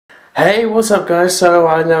Hey, what's up guys? So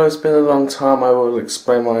I know it's been a long time, I will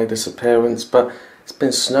explain my disappearance, but it's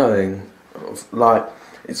been snowing. Like,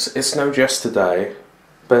 it snowed yesterday,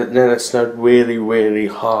 but then it snowed really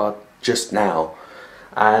hard just now.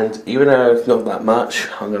 And even though it's not that much,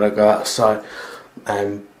 I'm gonna go outside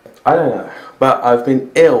and I don't know. But I've been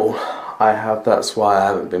ill, that's why I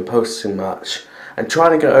haven't been posting much. And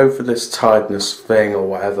trying to get over this tiredness thing or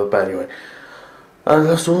whatever, but anyway. And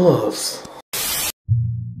that's all of us.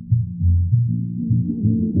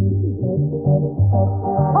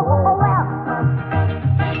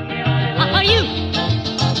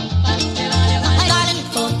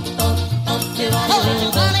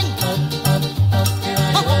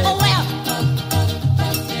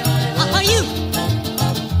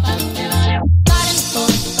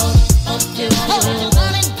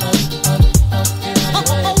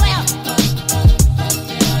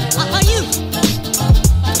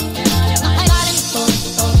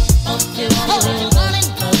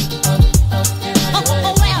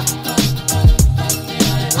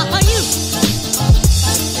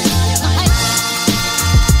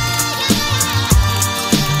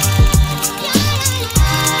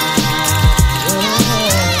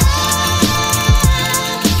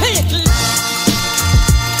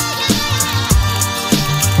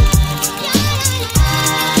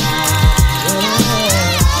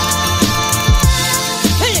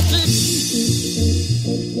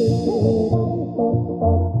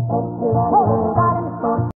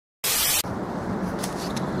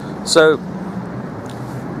 So,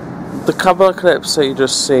 the couple of clips that you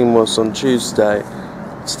just seen was on Tuesday.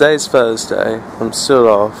 Today's Thursday. I'm still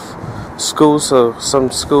off. Some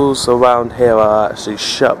schools around here are actually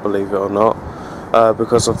shut, believe it or not,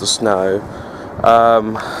 because of the snow.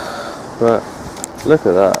 But look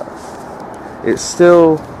at that. It's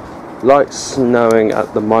still light snowing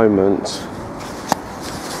at the moment.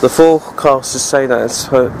 The forecast is saying that it's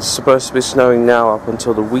supposed to be snowing now up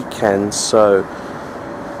until the weekend, so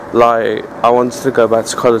like, I wanted to go back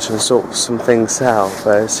to college and sort some things out,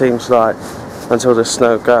 but it seems like until the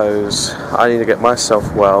snow goes, I need to get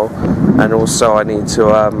myself well, and also I need to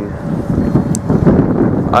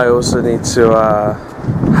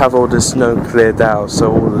have all the snow cleared out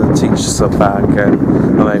so all the teachers are back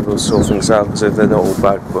and I'm able to sort things out, because if they're not all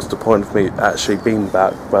back, what's the point of me actually being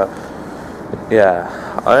back? But yeah,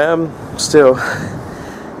 I am still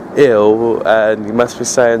ill, and you must be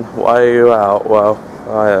saying, why are you out? Well,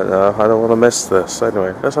 I don't know, I don't want to miss this.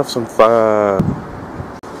 Anyway, let's have some fun.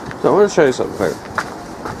 So I want to show you something.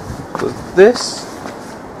 This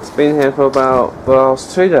has been here for about the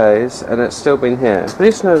last 2 days, and it's still been here.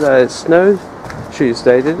 Please know that it snowed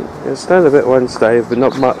Tuesday, it snowed a bit Wednesday, but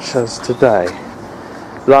not much as today.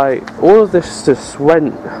 Like, all of this just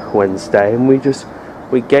went Wednesday, and we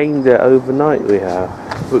gained it overnight, we have.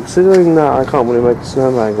 But considering that I can't really make a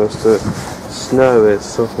snowman because the snow is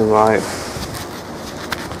something like that.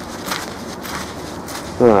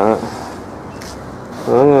 I'm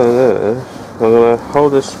gonna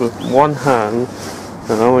hold this with one hand,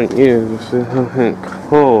 and I want you to see something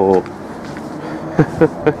cool.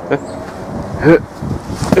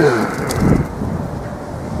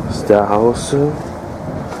 Styles,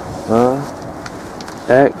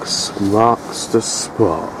 X marks the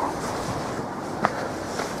spot.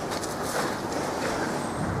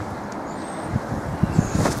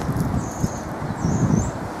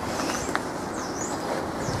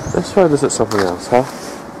 Let's try this at something else, huh?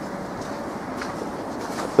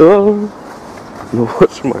 Oh, I'm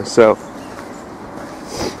watching myself.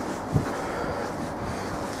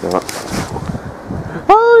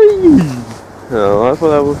 Oh, I thought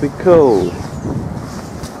that would be cool.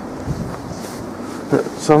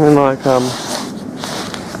 Something like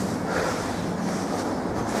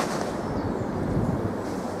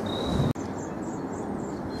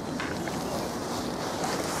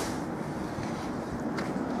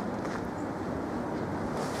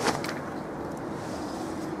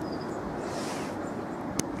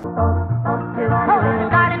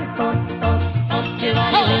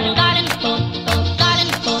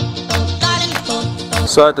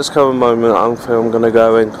so at this current moment, I'm going to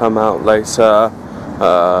go and come out later,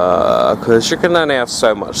 because you can only have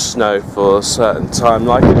so much snow for a certain time.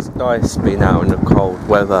 Like, it's nice being out in the cold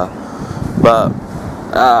weather, but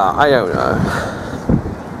I don't know.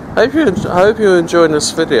 I hope you're enjoying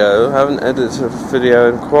this video. I haven't edited a video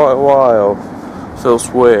in quite a while. Feels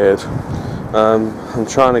weird. I'm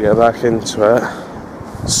trying to get back into it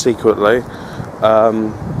secretly.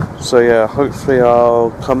 So yeah, hopefully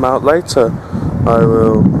I'll come out later. I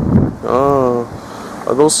will.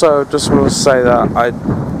 And also just want to say that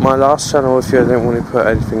my last channel, if you didn't want to put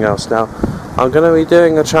anything else now, I'm going to be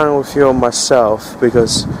doing a channel with you on myself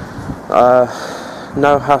because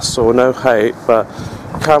no hassle, no hate, but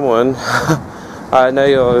Cameron, I know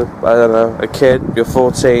you're, I don't know, a kid, you're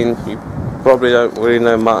 14, you probably don't really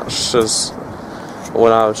know much as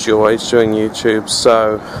when I was your age doing YouTube,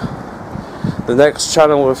 so the next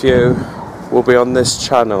channel review will be on this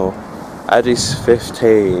channel, Eddie's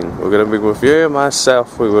 15. We're going to be reviewing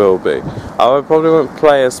myself, we will be. I probably won't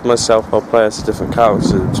play as myself, I'll play as a different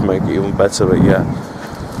character to make it even better, but yeah.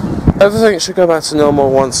 Everything should go back to normal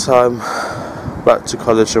once I'm back to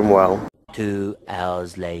college and well. 2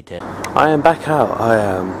 hours later. I am back out, I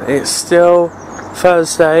am. It's still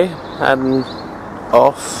Thursday and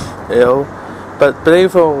off, ill, but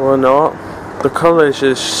believe it or not, the college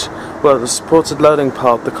is, well, the supported learning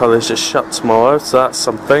part of the college is shut tomorrow, so that's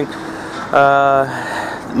something.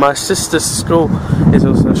 My sister's school is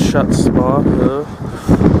also shut tomorrow.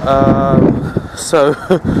 So,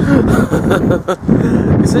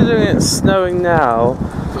 considering it's snowing now,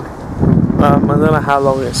 I don't know how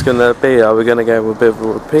long it's going to be. Are we going to go with a bit of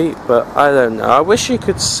a repeat? But I don't know. I wish you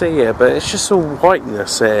could see it, but it's just all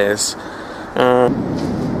whiteness it is.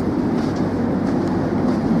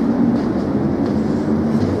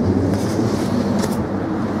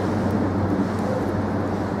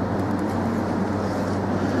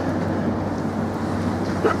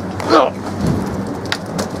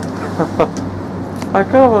 I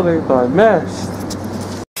can't believe I missed.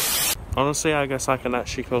 Honestly, I guess I can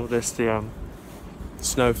actually call this the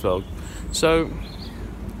snow vlog. So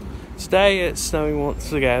today it's snowing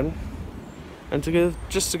once again, and to get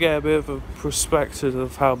a bit of a perspective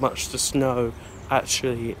of how much the snow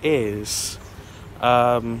actually is,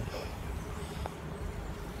 something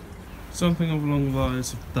along the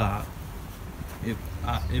lines of that. If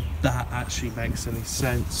that actually makes any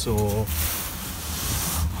sense, or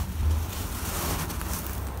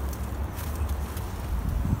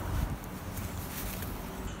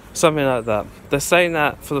something like that. They're saying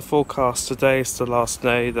that for the forecast today is the last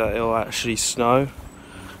day that it'll actually snow,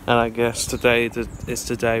 and I guess today is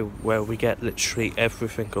the day where we get literally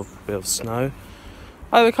everything of a bit of snow.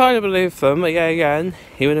 I kind of believe them, but yeah, again,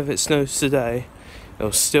 even if it snows today,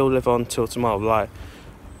 it'll still live on till tomorrow. Like,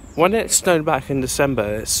 when it snowed back in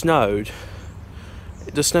December, it snowed,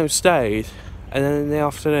 the snow stayed, and then in the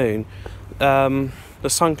afternoon, the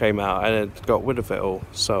sun came out and it got rid of it all.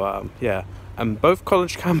 So, yeah. And both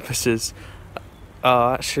college campuses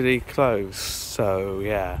are actually closed, so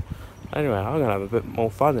yeah. Anyway, I'm going to have a bit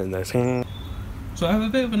more fun in this. So I have a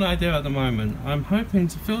bit of an idea at the moment. I'm hoping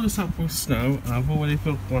to fill this up with snow, and I've already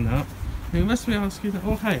filled one up. And you must be asking,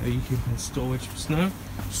 oh hey, are you keeping storage for snow?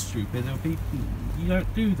 Stupid, you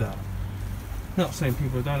don't do that. Not saying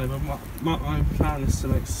people don't, but my plan is to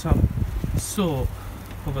make some sort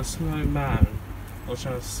of a snowman, or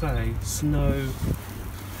shall I say, snow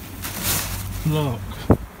vlog.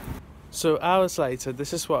 So hours later,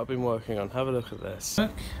 this is what I've been working on. Have a look at this.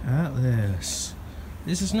 Look at this.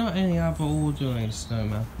 This is not any other ordinary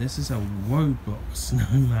snowman. This is a Roblox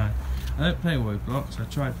snowman. I don't play Roblox. I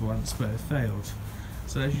tried once, but it failed.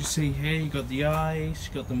 So as you see here, you got the eyes,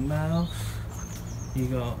 you got the mouth, you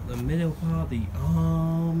got the middle part, the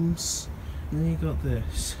arms, and then you got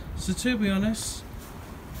this. So to be honest,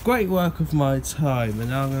 great work of my time.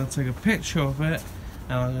 And now I'm going to take a picture of it,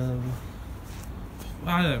 and I'm going to,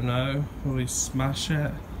 I don't know, probably smash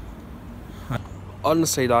it.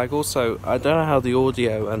 Honestly, like, also, I don't know how the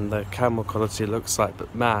audio and the camera quality looks like,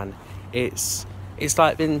 but man, it's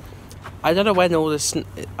like been, I don't know when all this,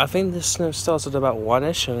 I think the snow started about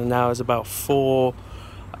 1ish and now it's about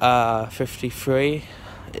 4:53.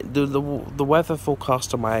 The weather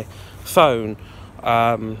forecast on my phone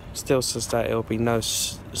still says that it'll be no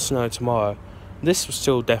snow tomorrow. This will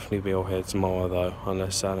still definitely be all here tomorrow though,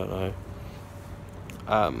 unless, I don't know,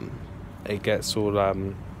 it gets all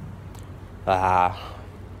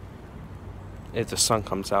if the sun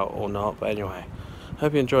comes out or not. But anyway,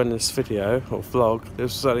 hope you're enjoying this video or vlog.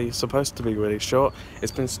 This was only supposed to be really short.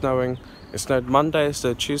 It's been snowing. It snowed Monday, it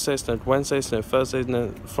snowed Tuesday, it snowed Wednesday, it snowed Thursday,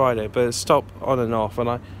 and Friday, but it stopped on and off, and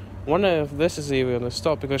I wonder if this is even going to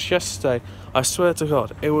stop, because yesterday, I swear to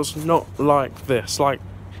God, it was not like this. Like,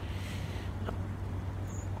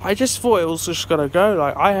 I just thought it was just going to go.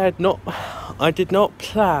 Like, I did not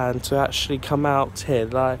plan to actually come out here.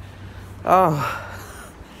 Like,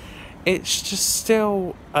 it's just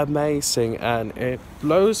still amazing, and it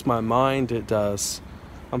blows my mind, it does.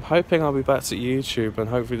 I'm hoping I'll be back to YouTube, and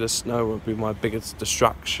hopefully the snow will be my biggest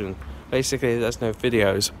distraction. Basically, there's no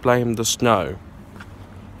videos, blame the snow.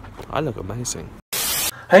 I look amazing.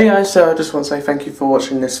 Hey guys, so I just want to say thank you for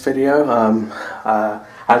watching this video. I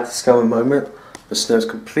had to go a moment. the snow's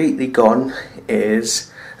completely gone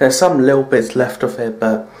is there's some little bits left of it,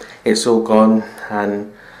 but it's all gone.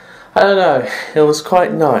 And I don't know, it was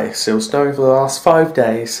quite nice. It was snowing for the last 5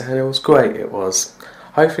 days and it was great, it was.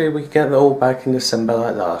 Hopefully we can get it all back in December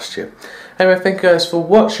like last year. Anyway, thank you guys for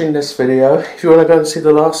watching this video. If you want to go and see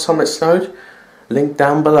the last time it snowed, link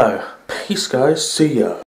down below. Peace guys, see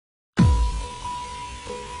ya.